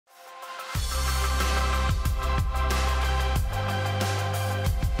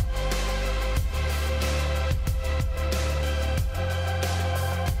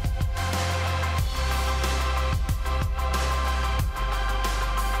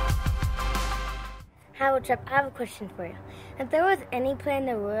Hi, Wil Trapp. I have a question for you. If there was any player in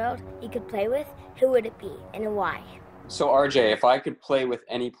the world you could play with, who would it be and why? So RJ, if I could play with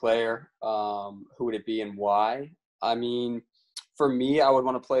any player, who would it be and why? I mean, for me, I would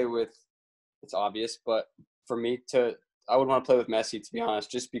want to play with, it's obvious, but I would want to play with Messi, to be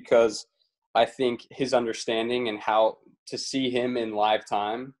honest, just because I think his understanding and how to see him in live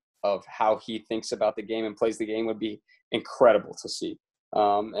time of how he thinks about the game and plays the game would be incredible to see.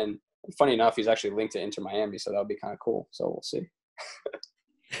 And funny enough, he's actually linked to Inter Miami, so that would be kind of cool. So we'll see.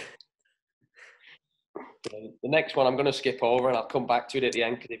 The next one I'm going to skip over and I'll come back to it at the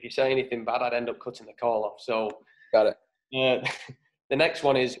end, because if you say anything bad, I'd end up cutting the call off. So, Got it. The next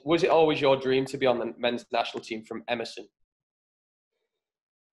one is, was it always your dream to be on the men's national team? From Emerson.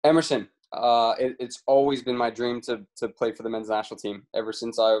 Emerson, it's always been my dream to play for the men's national team. Ever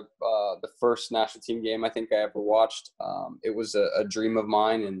since the first national team game I think I ever watched, it was a dream of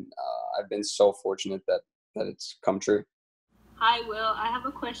mine, and I've been so fortunate that it's come true. Hi, Will. I have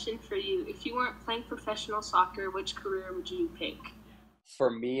a question for you. If you weren't playing professional soccer, which career would you pick?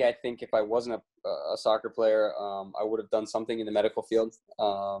 For me, I think if I wasn't a soccer player, I would have done something in the medical field.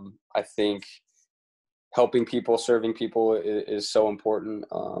 I think helping people, serving people is so important,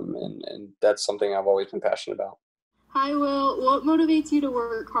 and that's something I've always been passionate about. Hi, Will. What motivates you to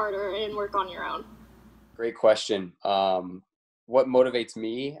work harder and work on your own? Great question. What motivates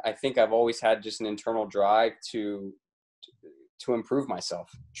me? I think I've always had just an internal drive to improve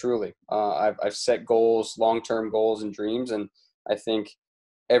myself, truly. I've set goals, long-term goals and dreams, and I think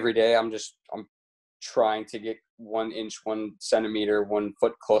every day I'm trying to get 1 inch, 1 centimeter, 1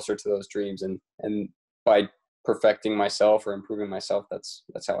 foot closer to those dreams, and by perfecting myself or improving myself, that's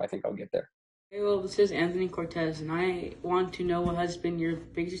how I think I'll get there. Hey, well, this is Anthony Cortez, and I want to know what has been your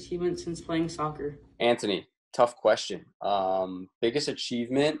biggest achievement since playing soccer. Anthony, tough question. Biggest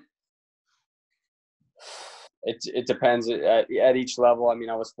achievement? It depends at each level. I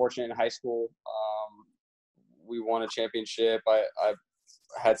mean, I was fortunate in high school. We won a championship. I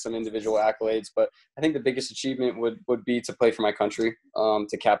had some individual accolades, but I think the biggest achievement would be to play for my country,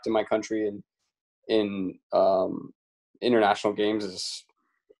 to captain my country in international games is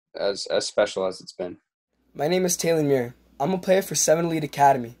as special as it's been. My name is Taylor Muir. I'm a player for 7 Elite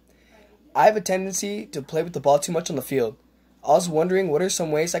Academy. I have a tendency to play with the ball too much on the field. I was wondering, what are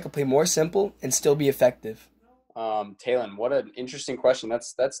some ways I could play more simple and still be effective? Talon, what an interesting question.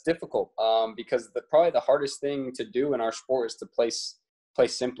 That's difficult, because probably the hardest thing to do in our sport is to play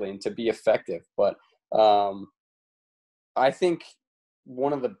simply and to be effective. But I think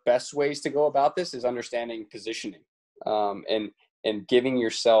one of the best ways to go about this is understanding positioning, and giving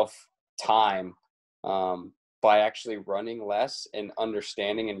yourself time by actually running less and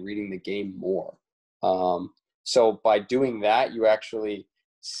understanding and reading the game more. So by doing that, you actually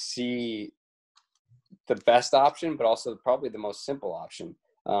see the best option, but also probably the most simple option.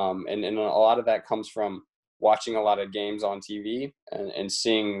 And a lot of that comes from watching a lot of games on TV and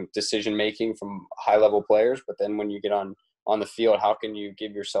seeing decision-making from high-level players. But then when you get on the field, how can you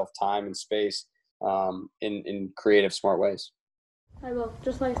give yourself time and space in creative, smart ways? I will.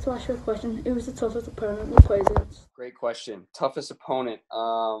 Just like to ask you a question. Who was the toughest opponent you played against? Great question. Toughest opponent.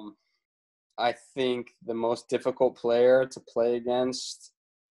 I think the most difficult player to play against,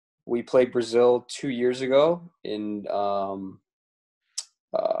 we played Brazil 2 years ago in,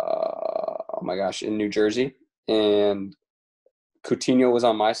 in New Jersey. And Coutinho was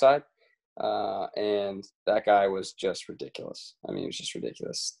on my side. And that guy was just ridiculous. I mean, it was just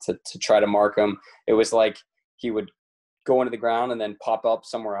ridiculous to try to mark him. It was like he would go into the ground and then pop up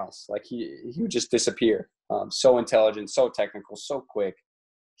somewhere else. Like he would just disappear. So intelligent, so technical, so quick.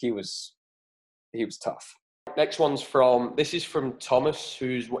 He was tough. Next one's from Thomas,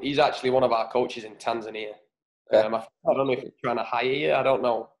 he's actually one of our coaches in Tanzania. I don't know if he's trying to hire you. I don't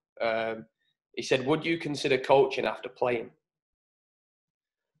know. He said, would you consider coaching after playing?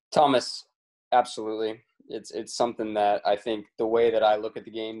 Thomas, absolutely. It's something that I think the way that I look at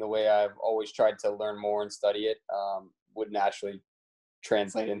the game, the way I've always tried to learn more and study it, would naturally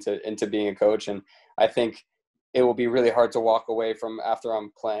translate into being a coach. And I think it will be really hard to walk away from after I'm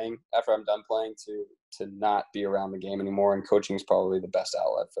done playing to not be around the game anymore. And coaching is probably the best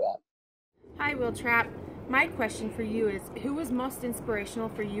outlet for that. Hi, Wil Trapp. My question for you is, who was most inspirational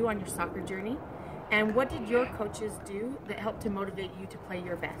for you on your soccer journey? And what did your coaches do that helped to motivate you to play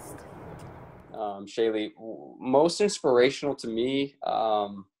your best? Shaylee, most inspirational to me,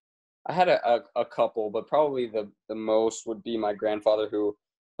 I had a couple, but probably the most would be my grandfather, who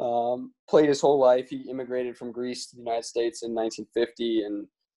played his whole life. He immigrated from Greece to the United States in 1950 and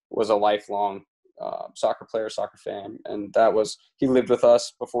was a lifelong soccer player, soccer fan. And he lived with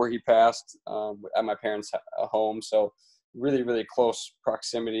us before he passed at my parents' home. So really, really close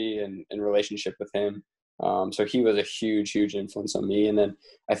proximity and relationship with him. So he was a huge, huge influence on me. And then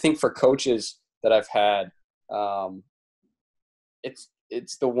I think for coaches that I've had,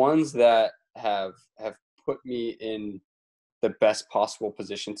 it's the ones that have put me in the best possible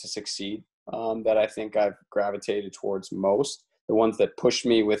position to succeed, that I think I've gravitated towards most. The ones that push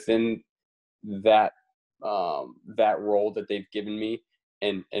me within that role that they've given me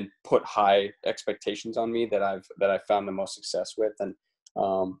and put high expectations on me that I've found the most success with.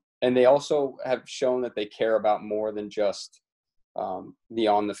 And they also have shown that they care about more than just the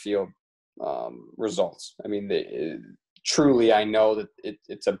on the field results. I mean, truly, I know that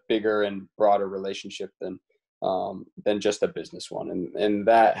it's a bigger and broader relationship than just a business one, and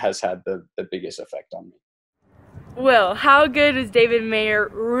that has had the biggest effect on me. Wil, how good was David Mayer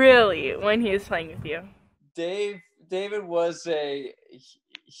really when he was playing with you? David was a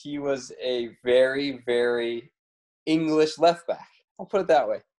very, very English left back. I'll put it that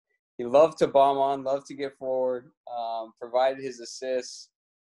way. He loved to bomb on, loved to get forward, provided his assists,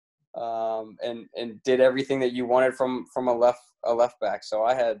 and did everything that you wanted from a left back. So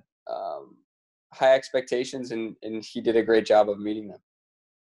I had high expectations, and he did a great job of meeting them.